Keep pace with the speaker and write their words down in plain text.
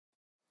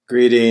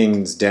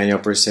Greetings, Daniel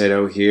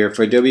Percedo here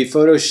for Adobe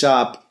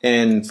Photoshop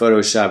and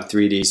Photoshop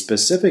 3D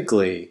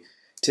specifically.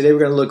 Today we're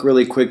going to look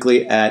really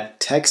quickly at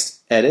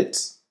text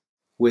edits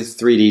with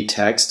 3D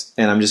text,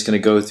 and I'm just going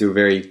to go through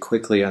very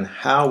quickly on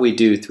how we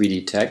do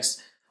 3D text.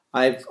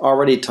 I've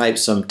already typed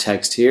some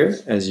text here.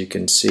 As you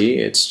can see,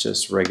 it's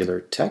just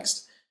regular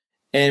text.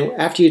 And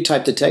after you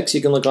type the text,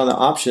 you can look on the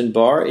option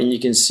bar and you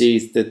can see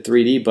the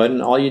 3D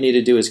button. All you need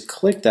to do is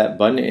click that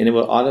button and it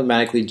will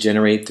automatically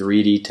generate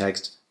 3D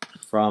text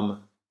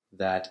from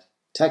that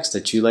text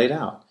that you laid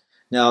out.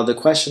 Now, the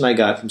question I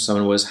got from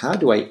someone was, how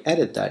do I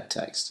edit that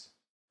text?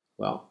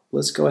 Well,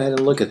 let's go ahead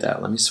and look at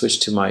that. Let me switch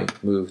to my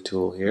move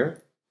tool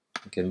here.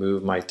 I can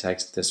move my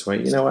text this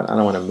way. You know what? I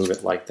don't want to move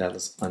it like that.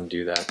 Let's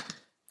undo that.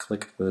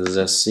 Click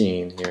the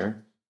scene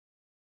here,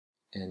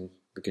 and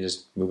we can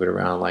just move it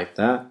around like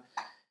that.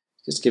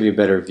 Just give you a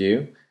better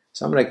view.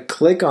 So I'm going to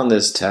click on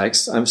this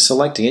text. I'm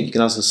selecting it. You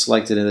can also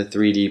select it in the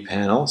 3D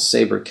panel.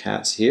 Saber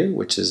Cats here,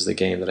 which is the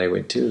game that I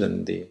went to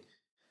in the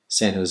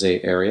San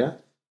Jose area.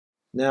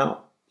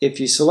 Now, if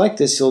you select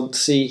this, you'll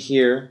see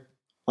here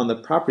on the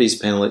Properties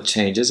panel it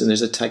changes, and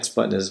there's a text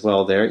button as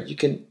well there. You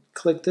can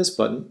click this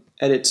button,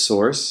 Edit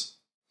Source,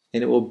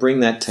 and it will bring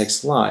that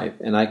text live.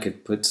 And I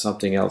could put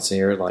something else in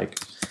here like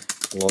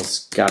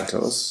Los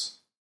Gatos,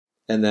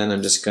 and then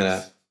I'm just going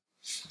to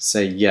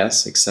say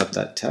yes, accept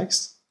that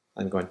text.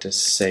 I'm going to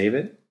save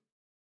it.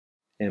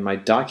 In my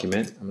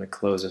document, I'm going to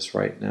close this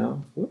right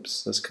now.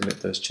 Whoops, let's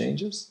commit those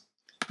changes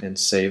and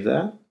save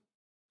that.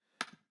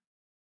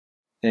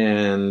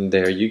 And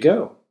there you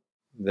go.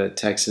 The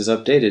text is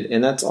updated.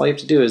 And that's all you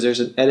have to do is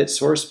there's an Edit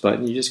Source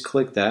button. You just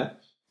click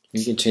that.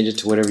 You can change it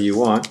to whatever you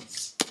want.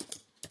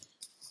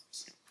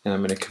 And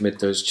I'm going to commit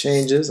those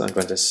changes. I'm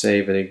going to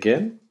save it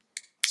again.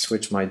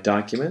 Switch my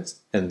documents.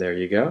 And there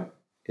you go.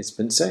 It's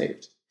been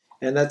saved.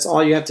 And that's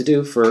all you have to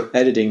do for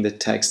editing the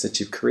text that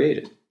you've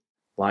created.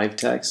 Live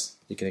text.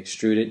 You can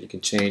extrude it. You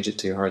can change it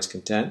to your heart's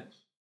content.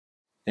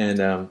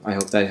 And I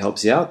hope that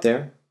helps you out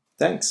there.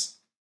 Thanks.